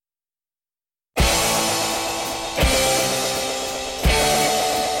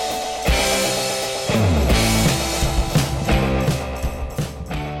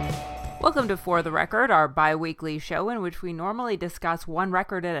Welcome to For the Record, our bi-weekly show in which we normally discuss one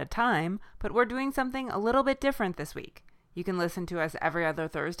record at a time, but we're doing something a little bit different this week. You can listen to us every other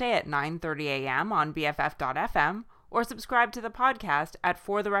Thursday at 9:30 a.m. on BFF.fm or subscribe to the podcast at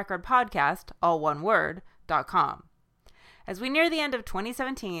fortherecordpodcast, all one word, .com. As we near the end of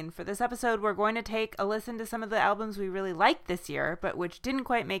 2017, for this episode we're going to take a listen to some of the albums we really liked this year, but which didn't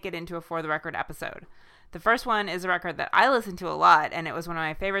quite make it into a For the Record episode. The first one is a record that I listened to a lot, and it was one of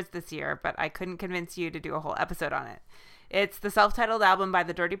my favorites this year, but I couldn't convince you to do a whole episode on it. It's the self-titled album by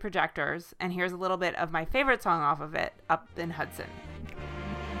the Dirty Projectors, and here's a little bit of my favorite song off of it, Up in Hudson.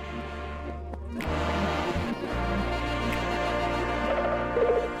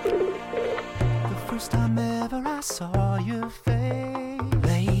 The first time ever I saw your face,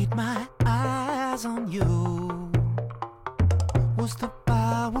 laid my eyes on you, was the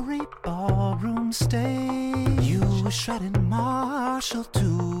Bowery Ballroom stage. You were shredding Marshall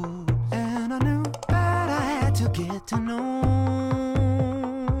too, and I knew that I had to get to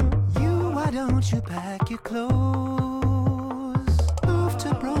know you. Why don't you pack your clothes, move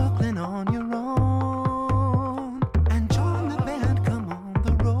to Brooklyn on your own, and join the band, come on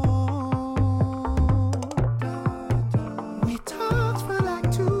the road. We talked for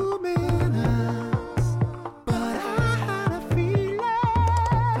like 2 minutes, but I had a feeling,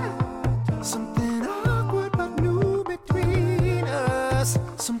 something awkward but new between us,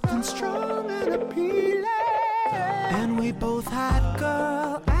 something strong and appealing. And we both had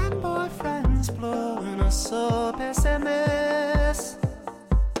girl and boyfriends blowing us up SMS,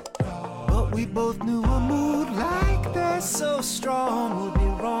 but we both knew a mood like this so strong would be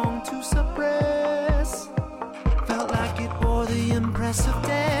wrong to suppress. Felt like it bore the impress of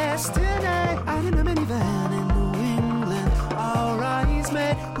destiny. Out in a minivan in New England, our eyes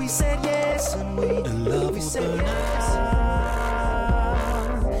met. We said yes, and the love will burn out.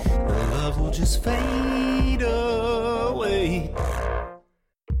 The love will just fade away.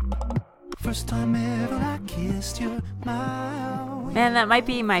 First time ever I kissed your mouth. Man, that might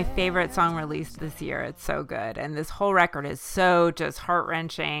be my favorite song released this year. It's so good. And this whole record is so just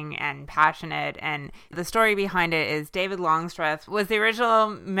heart-wrenching and passionate. And the story behind it is David Longstreth was the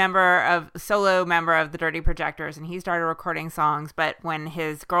original solo member of the Dirty Projectors, and he started recording songs. But when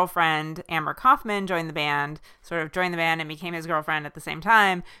his girlfriend, Amber Kaufman, joined the band and became his girlfriend at the same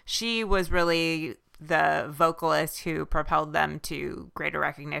time, she was really the vocalist who propelled them to greater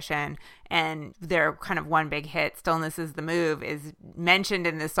recognition. And their kind of one big hit, Stillness is the Move, is mentioned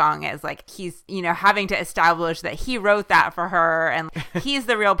in this song as like he's, having to establish that he wrote that for her and he's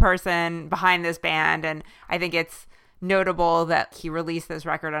the real person behind this band. And I think it's notable that he released this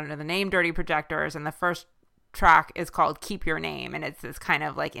record under the name Dirty Projectors, and the first track is called Keep Your Name, and it's this kind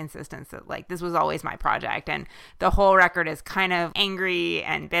of like insistence that like this was always my project. And the whole record is kind of angry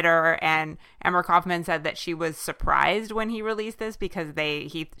and bitter, and Amber Kaufman said that she was surprised when he released this because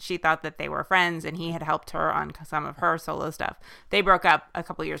she thought that they were friends and he had helped her on some of her solo stuff. They broke up a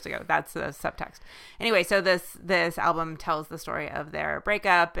couple years ago. That's the subtext. Anyway, so this album tells the story of their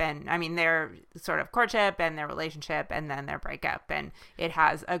breakup, and I mean their sort of courtship and their relationship and then their breakup, and it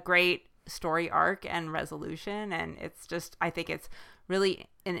has a great story arc and resolution. And it's just, I think it's really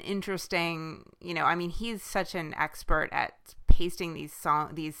an interesting, he's such an expert at pasting these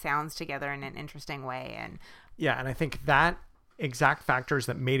sounds together in an interesting way. And yeah, and I think that exact factors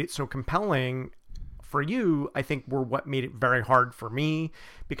that made it so compelling for you, I think were what made it very hard for me,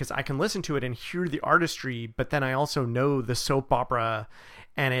 because I can listen to it and hear the artistry, but then I also know the soap opera,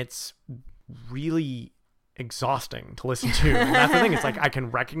 and it's really exhausting to listen to. And that's the thing, it's like I can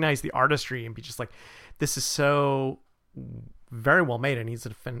recognize the artistry and be just like, this is so very well made, and he's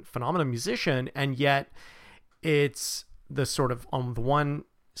a phenomenal musician. And yet it's the sort of, on the one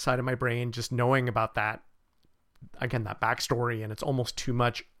side of my brain, just knowing about that, again, that backstory, and it's almost too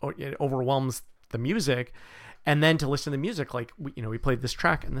much, it overwhelms the music. And then to listen to the music, like we played this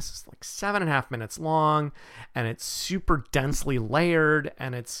track, and this is like 7.5 minutes long, and it's super densely layered,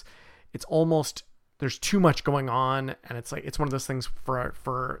 and it's almost, there's too much going on. And it's like, it's one of those things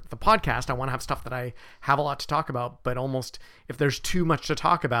for the podcast, I want to have stuff that I have a lot to talk about, but almost if there's too much to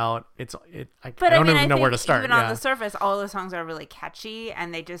talk about, I don't even know where to start. Even on the surface, all the songs are really catchy,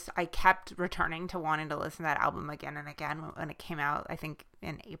 and I kept returning to wanting to listen to that album again and again when it came out, I think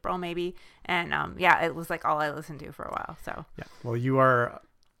in April maybe. And it was like all I listened to for a while. So yeah, well, you are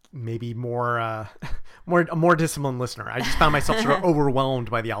maybe a more disciplined listener. I just found myself sort of overwhelmed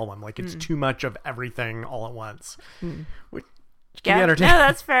by the album. Like it's too much of everything all at once. Which can be entertaining. No,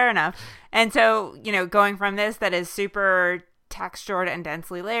 that's fair enough. And so, going from this that is super textured and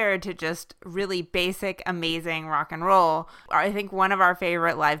densely layered to just really basic, amazing rock and roll. I think one of our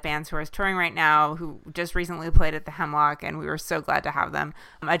favorite live bands who is touring right now, who just recently played at the Hemlock, and we were so glad to have them,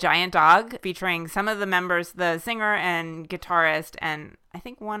 A Giant Dog, featuring some of the members, the singer and guitarist, and I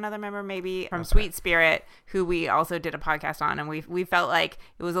think one other member maybe from Sweet Spirit, who we also did a podcast on, and we felt like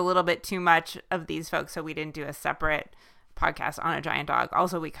it was a little bit too much of these folks, so we didn't do a separate podcast on A Giant Dog.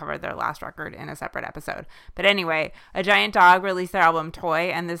 Also, we covered their last record in a separate episode. But anyway, A Giant Dog released their album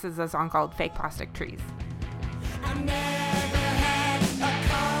Toy, and this is a song called Fake Plastic Trees.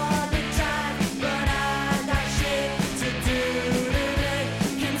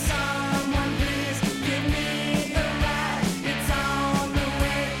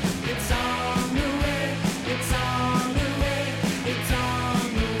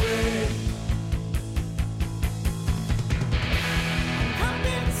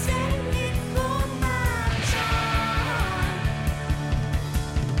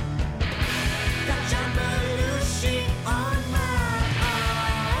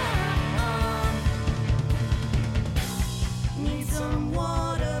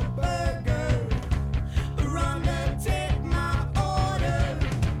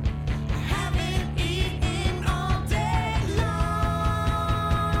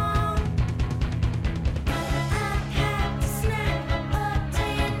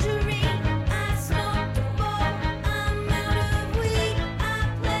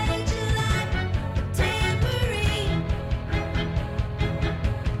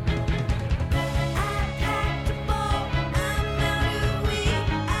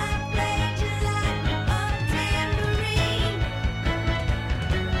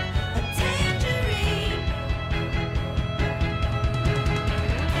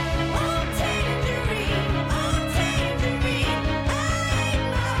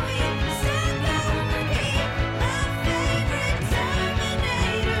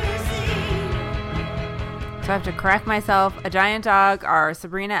 I have to correct myself. A Giant Dog are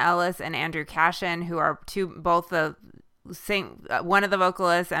Sabrina Ellis and Andrew Cashin, who are one of the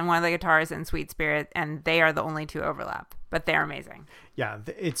vocalists and one of the guitarists in Sweet Spirit, and they are the only two overlap, but they're amazing. Yeah,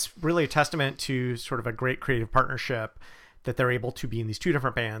 it's really a testament to sort of a great creative partnership that they're able to be in these two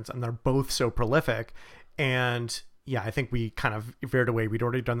different bands, and they're both so prolific. And yeah, I think we kind of veered away. We'd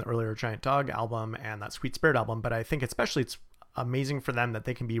already done the earlier Giant Dog album and that Sweet Spirit album, but I think especially it's amazing for them that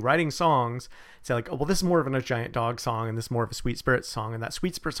they can be writing songs, say like, oh, well, this is more of a Giant Dog song and this is more of a Sweet Spirit song, and that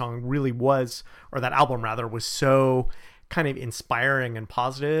Sweet Spirit song really was, or that album rather, was so kind of inspiring and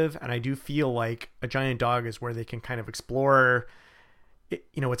positive. And I do feel like A Giant Dog is where they can kind of explore it,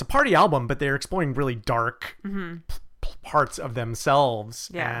 it's a party album, but they're exploring really dark parts of themselves.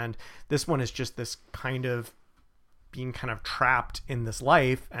 And this one is just this kind of being kind of trapped in this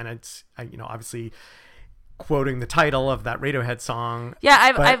life, and it's obviously quoting the title of that Radiohead song. Yeah,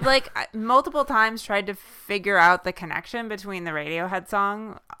 I've like multiple times tried to figure out the connection between the Radiohead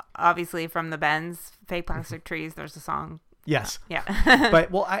song, obviously from the Bends, Fake Plastic Trees, there's a song. Yes. Yeah. But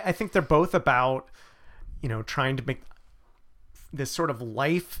well, I think they're both about, trying to make this sort of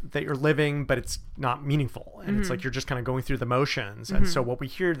life that you're living, but it's not meaningful. And it's like you're just kind of going through the motions. And so what we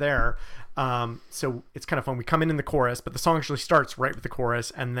hear there, so it's kind of fun. We come in the chorus, but the song actually starts right with the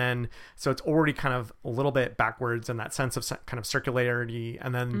chorus. And then, so it's already kind of a little bit backwards in that sense of kind of circularity.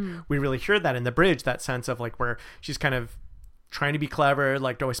 And then we really hear that in the bridge, that sense of like where she's kind of trying to be clever,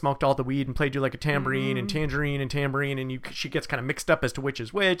 like, oh, I smoked all the weed and played you like a tambourine and tangerine and tambourine, and she gets kind of mixed up as to which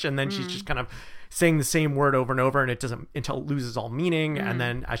is which, and then she's just kind of saying the same word over and over, and it doesn't, until it loses all meaning. And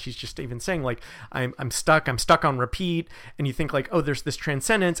then as she's just even saying like, I'm stuck on repeat, and you think like, oh, there's this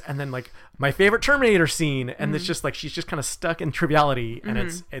transcendence, and then like my favorite Terminator scene, and it's just like she's just kind of stuck in triviality, and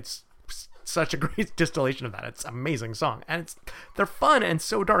it's such a great distillation of that. It's an amazing song, and they're fun and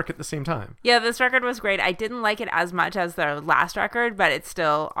so dark at the same time. Yeah, this record was great. I didn't like it as much as their last record, but it's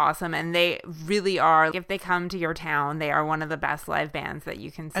still awesome, and they really are, if they come to your town, they are one of the best live bands that you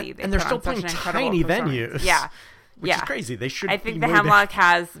can see. And they're still playing tiny venues. Yeah. Which is crazy. They should. I think the Hemlock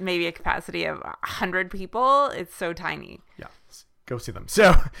has maybe a capacity of 100 people. It's so tiny. Yeah, go see them.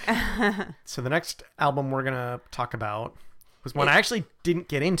 So the next album we're gonna talk about was one I actually didn't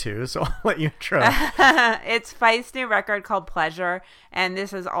get into, so I'll let you intro. It's Feist's new record called Pleasure, and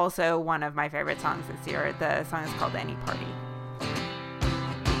this is also one of my favorite songs this year. The song is called Any Party.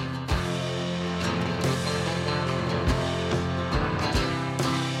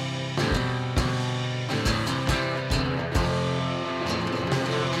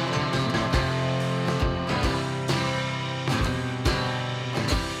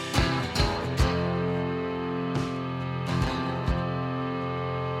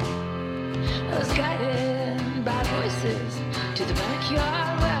 I was guided by voices to the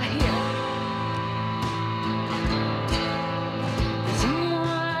backyard where I hear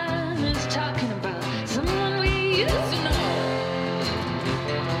someone is talking about someone we used to know.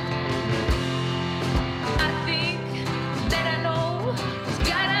 I think that I know it's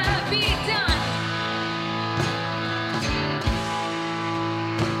gotta be done.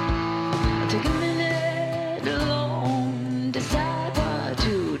 I'll take a minute alone, decide what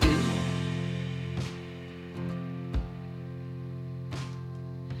to do.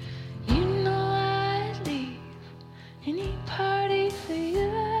 You know I'd leave any party for you,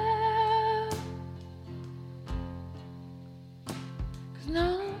 'cause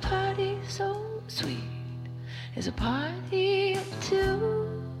no party so sweet is a party of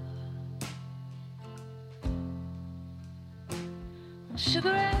two. Well, sugar,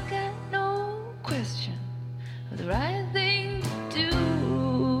 I got no question of the right thing to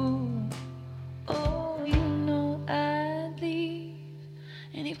do. Oh, you know I'd leave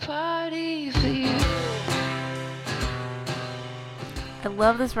any party for you. I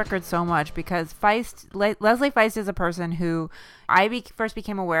love this record so much because Leslie Feist is a person who I first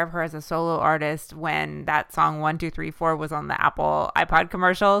became aware of her as a solo artist when that song 1, 2, 3, 4 was on the Apple iPod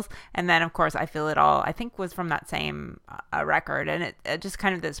commercials. And then, of course, I Feel It All, I think was from that same record. And it just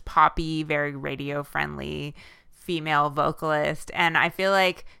kind of this poppy, very radio friendly female vocalist. And I feel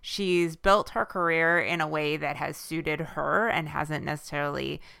like she's built her career in a way that has suited her and hasn't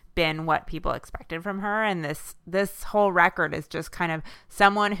necessarily been what people expected from her. And this whole record is just kind of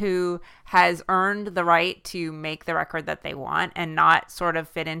someone who has earned the right to make the record that they want and not sort of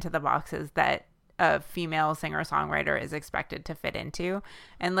fit into the boxes that a female singer-songwriter is expected to fit into.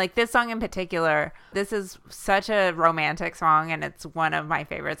 And like this song in particular, this is such a romantic song and it's one of my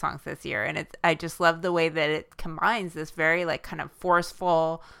favorite songs this year. And I just love the way that it combines this very like kind of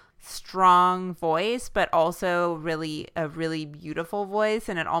forceful, strong voice, but also a really beautiful voice.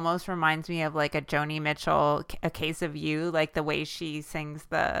 And it almost reminds me of like a Joni Mitchell, A Case of You, like the way she sings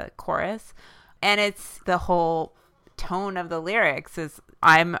the chorus. And it's the whole tone of the lyrics is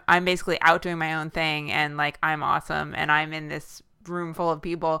I'm basically out doing my own thing and like I'm awesome and I'm in this room full of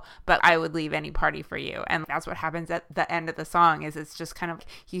people, but I would leave any party for you. And that's what happens at the end of the song is it's just kind of,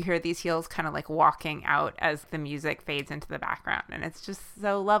 you hear these heels kind of like walking out as the music fades into the background. And it's just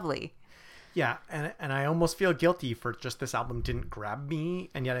so lovely. Yeah. And I almost feel guilty for just this album didn't grab me.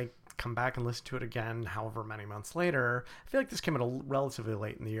 And yet I come back and listen to it again, however many months later. I feel like this came out relatively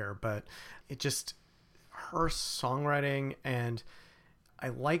late in the year, but it just, her songwriting, and I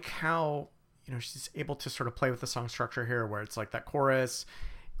like how, you know, she's able to sort of play with the song structure here where it's like that chorus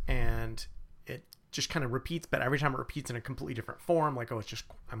and it just kind of repeats, but every time it repeats in a completely different form, like, oh, it's just,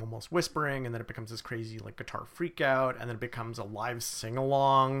 I'm almost whispering, and then it becomes this crazy like guitar freak out, and then it becomes a live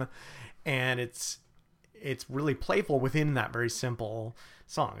sing-along, and it's really playful within that very simple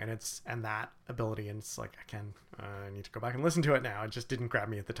song, and that ability, and it's like, I need to go back and listen to it now. It just didn't grab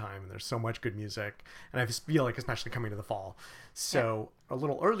me at the time, and there's so much good music, and I just feel like, especially coming to the fall. So a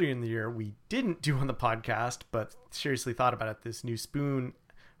little earlier in the year, we didn't do on the podcast, but seriously thought about it, this new Spoon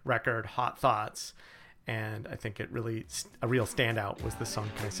record, Hot Thoughts, and I think it really, a real standout was this song,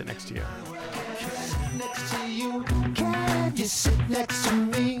 Can I Sit Next to You? Next to you, can you sit next to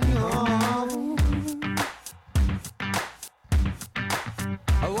me? Oh.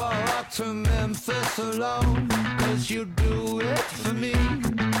 I walk to Memphis alone, 'cause you do it for me.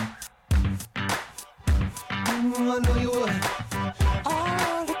 I know you would.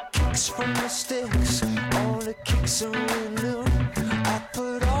 All the kicks from the sticks, all the kicks are new. I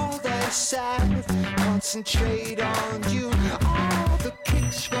put all that aside, concentrate on you. All the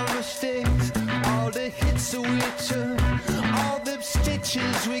kicks from the sticks, all the hits that we took, all the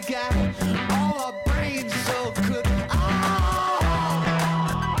stitches we got, all our brains so good.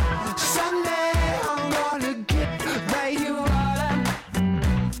 Someday I'm gonna get where you are.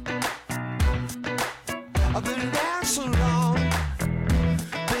 I've been down so long,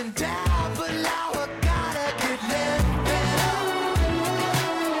 been down, but now I gotta get there.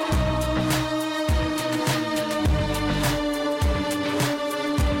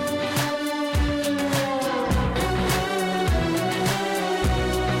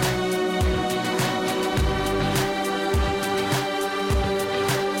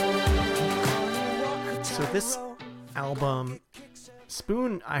 So this album,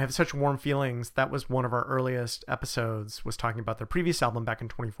 Spoon, I have such warm feelings. That was one of our earliest episodes, was talking about their previous album back in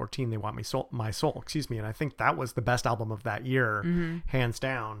 2014, They Want My Soul, and I think that was the best album of that year, hands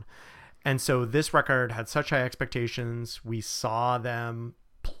down. And so this record had such high expectations. We saw them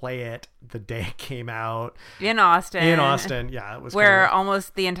play it the day it came out in Austin. Yeah, it was where kind of,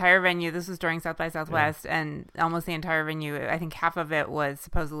 almost the entire venue, this was during South by Southwest, and almost the entire venue, I think half of it was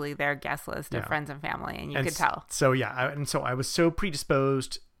supposedly their guest list of friends and family, and you could tell. So yeah, so I was so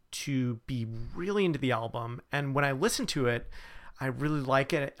predisposed to be really into the album, and when I listen to it, I really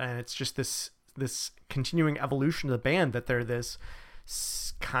like it, and it's just this continuing evolution of the band, that they're this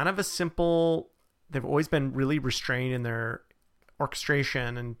kind of a simple, they've always been really restrained in their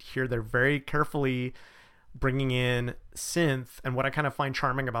orchestration, and here they're very carefully bringing in synth. And what I kind of find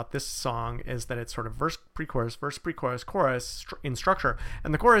charming about this song is that it's sort of verse pre-chorus chorus in structure,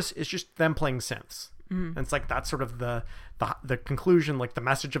 and the chorus is just them playing synths. And it's like that's sort of the conclusion, like the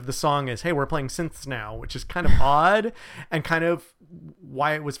message of the song is, hey, we're playing synths now, which is kind of odd, and kind of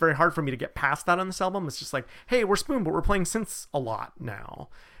why it was very hard for me to get past that on this album. It's just like, hey, we're Spoon, but we're playing synths a lot now.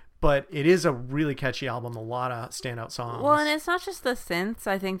 But it is a really catchy album, a lot of standout songs. Well, and it's not just the synths.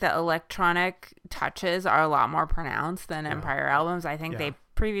 I think the electronic touches are a lot more pronounced than in prior albums. I think they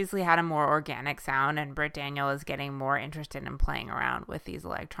previously had a more organic sound, and Britt Daniel is getting more interested in playing around with these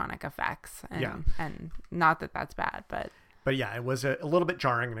electronic effects. And not that that's bad, but yeah, it was a little bit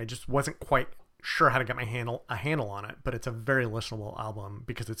jarring, and I just wasn't quite sure how to get a handle on it. But it's a very listenable album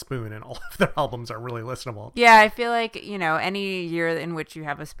because it's Spoon, and all of their albums are really listenable. Yeah, I feel like, any year in which you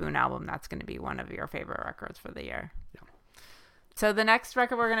have a Spoon album, that's going to be one of your favorite records for the year. Yeah. So the next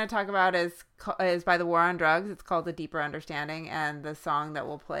record we're going to talk about is by The War on Drugs. It's called A Deeper Understanding, and the song that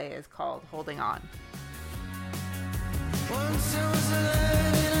we'll play is called Holding On. Once I was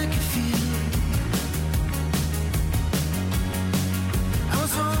alive and I could feel I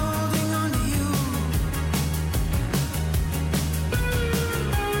was holding on to you,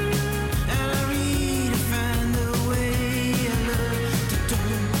 and I redefined the way I loved the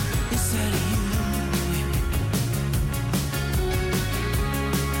door inside of you.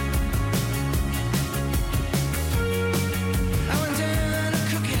 I went down a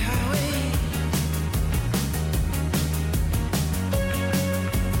crooked highway, I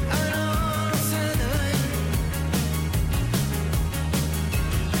went all inside the light.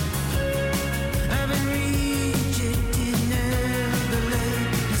 I've been rejected now, the light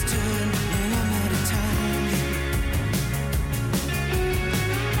has turned and I'm out of time.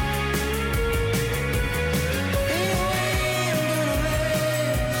 Anyway, I'm gonna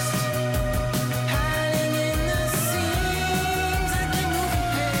rest, hiding in the seams like a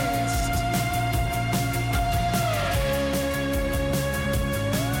moving past.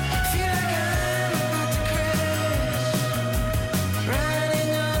 Feel like I'm about to crash,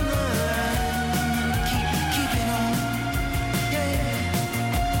 riding on the line, keeping on,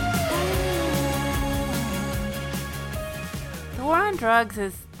 The War on Drugs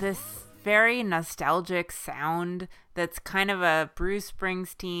is this very nostalgic sound that's kind of a Bruce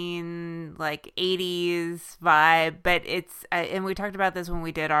Springsteen, like 80s vibe, but it's, and we talked about this when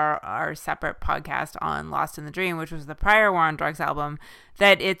we did our separate podcast on Lost in the Dream, which was the prior War on Drugs album,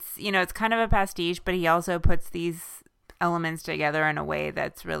 that it's, it's kind of a pastiche, but he also puts these elements together in a way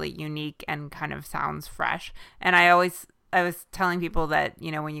that's really unique and kind of sounds fresh. And I was telling people that,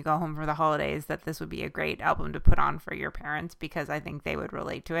 when you go home for the holidays, that this would be a great album to put on for your parents, because I think they would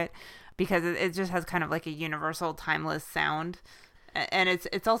relate to it, because it just has kind of like a universal timeless sound. And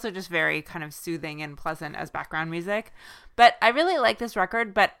it's also just very kind of soothing and pleasant as background music. But I really like this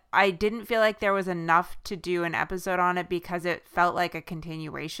record, but I didn't feel like there was enough to do an episode on it, because it felt like a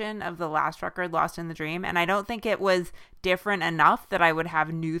continuation of the last record, Lost in the Dream. And I don't think it was different enough that I would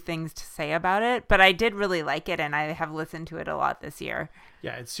have new things to say about it. But I did really like it, and I have listened to it a lot this year.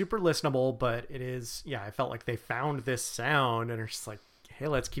 Yeah, it's super listenable, but it is, I felt like they found this sound and are just like, hey,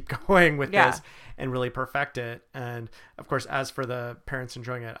 let's keep going with this and really perfect it. And of course, as for the parents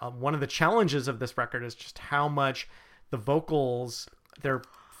enjoying it, one of the challenges of this record is just how much the vocals, they're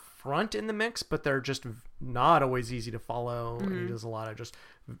front in the mix, but they're just not always easy to follow. And he does a lot of just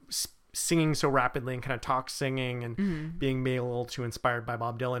singing so rapidly and kind of talk singing, and being maybe a little too inspired by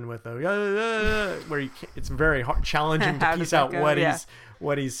Bob Dylan with where you can't, it's very hard, challenging to piece out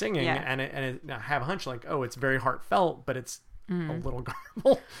what he's singing. And I have a hunch like, it's very heartfelt, but it's a little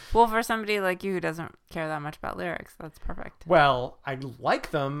garbled. Well, for somebody like you who doesn't care that much about lyrics, that's perfect. Well, I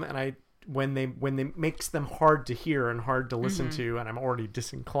like them, and when they makes them hard to hear and hard to listen to, and I'm already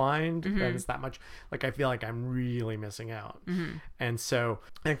disinclined, then it's that much, like, I feel like I'm really missing out. And so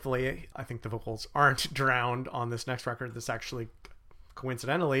thankfully I think the vocals aren't drowned on this next record. This actually,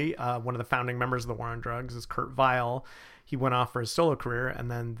 coincidentally, one of the founding members of the War on Drugs is Kurt Vile. He went off for his solo career, and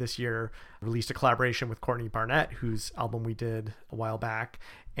then this year released a collaboration with Courtney Barnett, whose album we did a while back.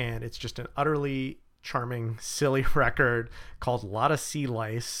 And it's just an utterly charming, silly record called Lotta Sea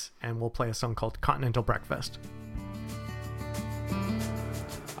Lice, and we'll play a song called Continental Breakfast.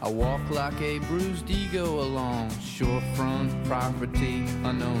 I walk like a bruised ego along shorefront property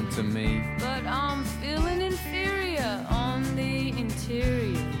unknown to me. But I'm feeling inferior on the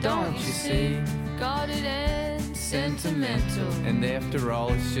interior. Don't you see? Guarded and sentimental. And after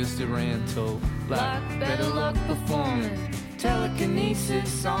all, it's just a rental. Like better luck performing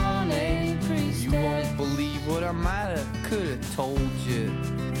telekinesis on a priestess. You won't believe what I might have, could have told you.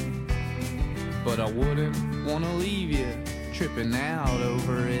 But I wouldn't want to leave you tripping out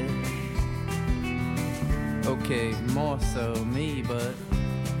over it. Okay, more so me, but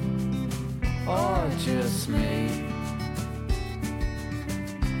or just me.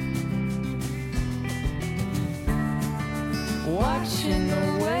 Watching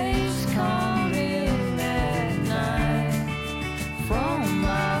the waves come in at night from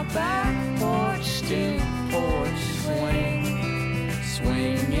my back porch to porch swing,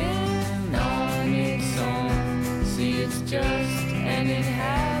 swinging on its own. See, it's just an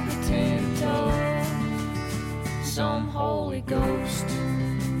inhabitant of some Holy Ghost.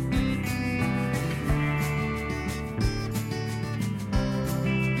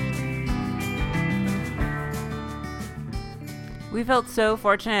 We felt so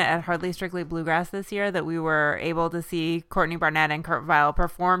fortunate at Hardly Strictly Bluegrass this year that we were able to see Courtney Barnett and Kurt Vile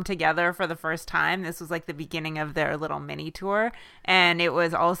perform together for the first time. This was like the beginning of their little mini tour. And it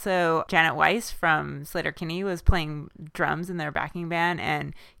was also Janet Weiss from Sleater-Kinney was playing drums in their backing band,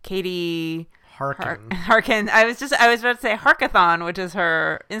 and Katie Harkin. I was about to say Harkathon, which is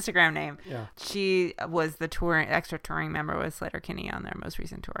her Instagram name. Yeah. She was the extra touring member with Sleater-Kinney on their most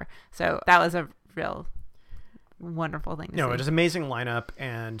recent tour. So that was a real wonderful thing to see. It was an amazing lineup,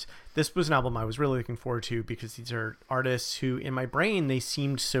 and this was an album I was really looking forward to because these are artists who, in my brain, they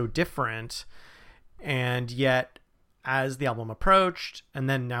seemed so different, and yet as the album approached, and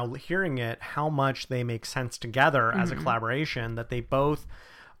then now hearing it, how much they make sense together as a collaboration, that they both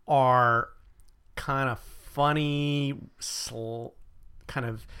are kind of funny, kind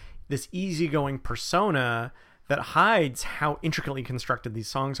of this easygoing persona that hides how intricately constructed these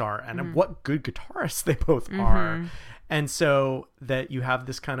songs are and what good guitarists they both are. And so that you have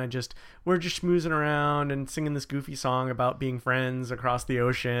this kind of just, we're just schmoozing around and singing this goofy song about being friends across the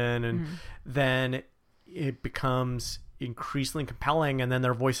ocean. And then it becomes increasingly compelling. And then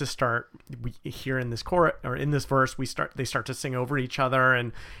their voices start, we hear in this chorus or in this verse, they start to sing over each other,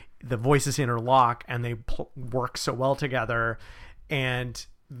 and the voices interlock, and they work so well together. And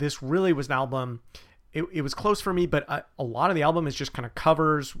this really was an album. It was close for me, but a lot of the album is just kind of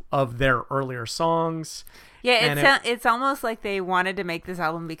covers of their earlier songs. Yeah, it's almost like they wanted to make this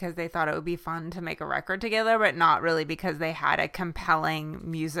album because they thought it would be fun to make a record together, but not really because they had a compelling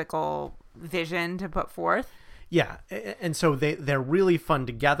musical vision to put forth. Yeah, and so they're really fun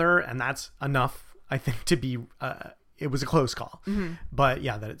together, and that's enough, I think, to be... it was a close call. But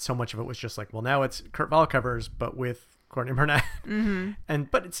yeah, that so much of it was just like, well, now it's Kurt Vile covers, but with Courtney Barnett.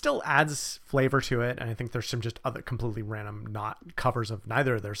 But it still adds flavor to it, and I think there's some just other completely random not covers of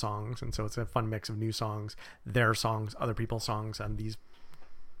neither of their songs, and so it's a fun mix of new songs, their songs, other people's songs, and these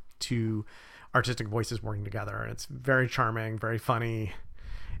two artistic voices working together. And it's very charming, very funny,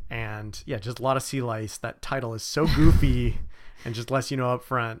 and yeah, just a lot of sea lice. That title is so goofy and just lets you know up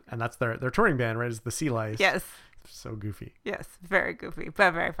front, and that's their touring band, right, is the Sea Lice. Yes. So goofy. Yes, very goofy,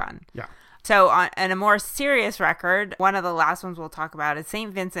 but very fun. Yeah. So on a more serious record, one of the last ones we'll talk about is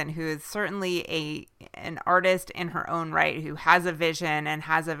St. Vincent, who is certainly an artist in her own right, who has a vision and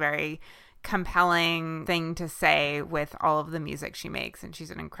has a very compelling thing to say with all of the music she makes, and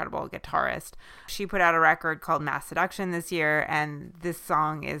she's an incredible guitarist. She put out a record called Mass Seduction this year, and this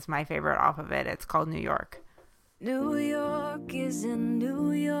song is my favorite off of it. It's called New York. New York isn't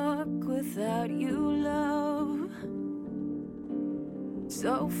New York without you, love.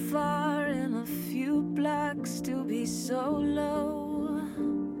 So far and a few blocks to be so low.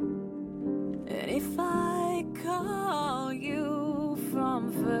 And if I call you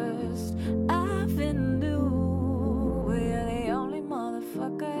from First Avenue, we're the only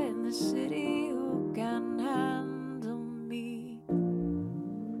motherfucker in the city who can handle me.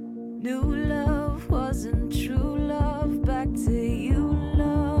 New love wasn't true love, back to you,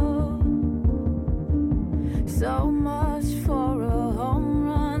 love. So much for a home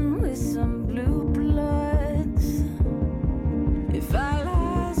run with some blue bloods. If I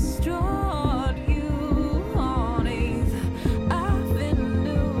last drawed you on 8th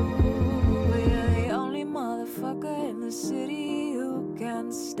Avenue, we're the only motherfucker in the city who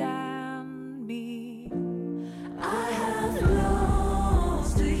can stand me. I have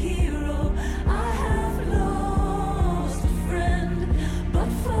lost a hero. I have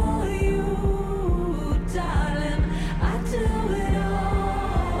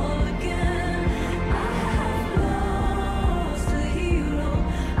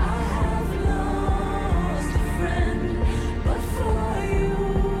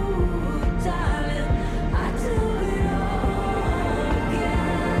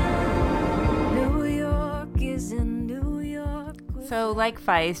So like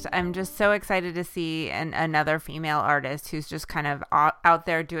Feist, I'm just so excited to see another female artist who's just kind of out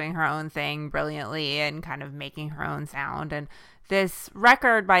there doing her own thing brilliantly and kind of making her own sound. And this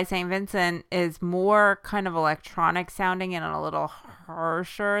record by St. Vincent is more kind of electronic sounding and a little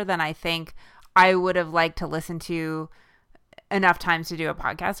harsher than I think I would have liked to listen to enough times to do a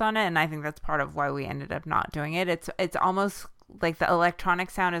podcast on it. And I think that's part of why we ended up not doing it. It's almost like the electronic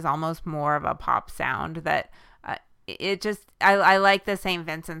sound is almost more of a pop sound that I like the St.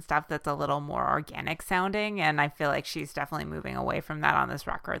 Vincent stuff that's a little more organic sounding, and I feel like she's definitely moving away from that on this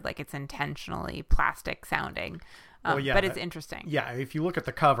record. Like it's intentionally plastic sounding, but it's interesting. Yeah, if you look at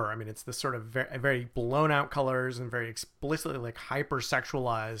the cover, I mean, it's this sort of very, very blown out colors and very explicitly like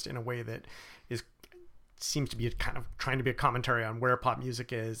hypersexualized in a way that seems to be kind of trying to be a commentary on where pop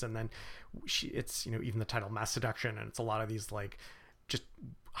music is. And then it's, you know, even the title Mass Seduction, and it's a lot of these like just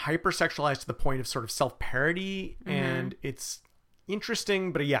hypersexualized to the point of sort of self-parody. And it's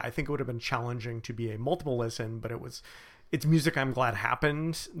interesting, but yeah, I think it would have been challenging to be a multiple listen, but it's music I'm glad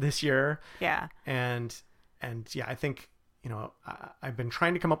happened this year. Yeah. And yeah, I think, you know, I've been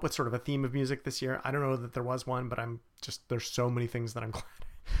trying to come up with sort of a theme of music this year. I don't know that there was one, but there's so many things that I'm glad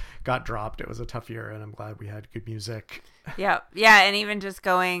got dropped. It was a tough year, and I'm glad we had good music. Yeah. And even just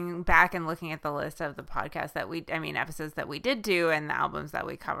going back and looking at the list of the podcasts episodes that we did do and the albums that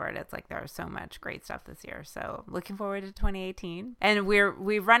we covered, it's like there was so much great stuff this year. So looking forward to 2018. And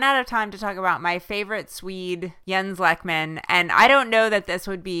we've run out of time to talk about my favorite Swede, Jens Lekman. And I don't know that this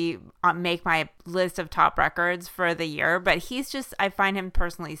would be make my list of top records for the year, but he's just, I find him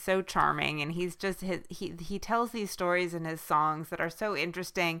personally so charming, and he's just he tells these stories in his songs that are so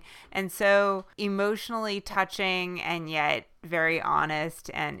interesting and so emotionally touching, and yet very honest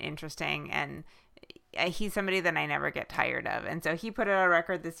and interesting. And he's somebody that I never get tired of. And so he put out a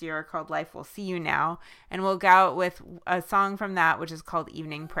record this year called Life Will See You Now, and we'll go out with a song from that, which is called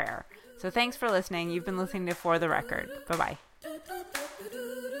Evening Prayer. So thanks for listening. You've been listening to For the Record. Bye-bye.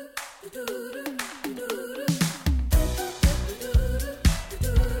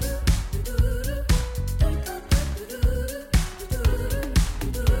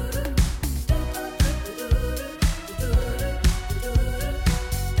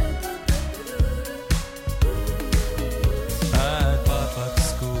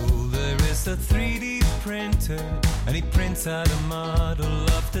 A 3D printer, and he prints out a model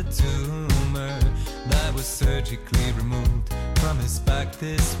of the tumor that was surgically removed from his back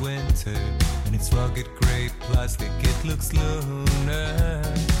this winter. And it's rugged gray plastic, it looks lunar.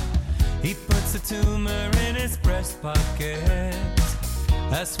 He puts the tumor in his breast pocket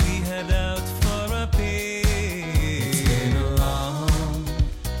as we head out for a beer. It's been a long,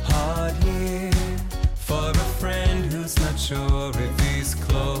 hard year for a friend who's not sure if he's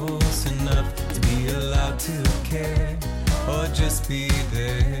close enough to be allowed to care, or just be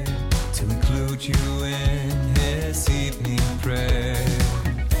there to include you in his evening prayer.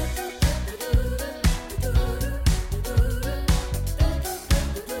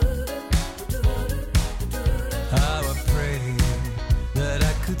 How I pray that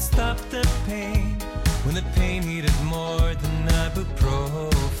I could stop the pain when the pain needed more than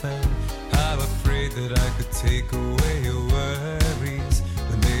ibuprofen. How I pray that I could take away your worries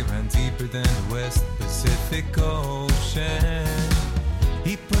when they ran deeper than the West Pacific Ocean.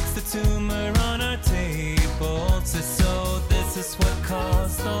 He puts the tumor on our table, says, so this is what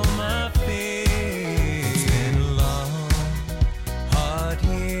caused all my fears. It's been a long, hard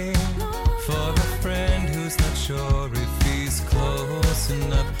year for a friend who's not sure if he's close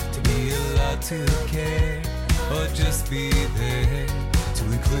enough to be allowed to care, or just be there to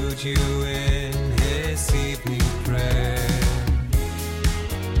include you in his evening prayer.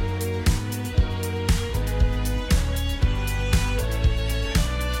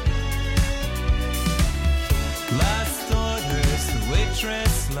 Last orders, the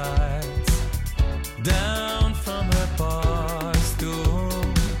waitress slides down from her bar stool,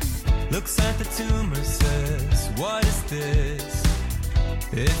 looks at the tumor, says, what is this?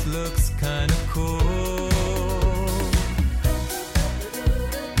 It looks kinda cool.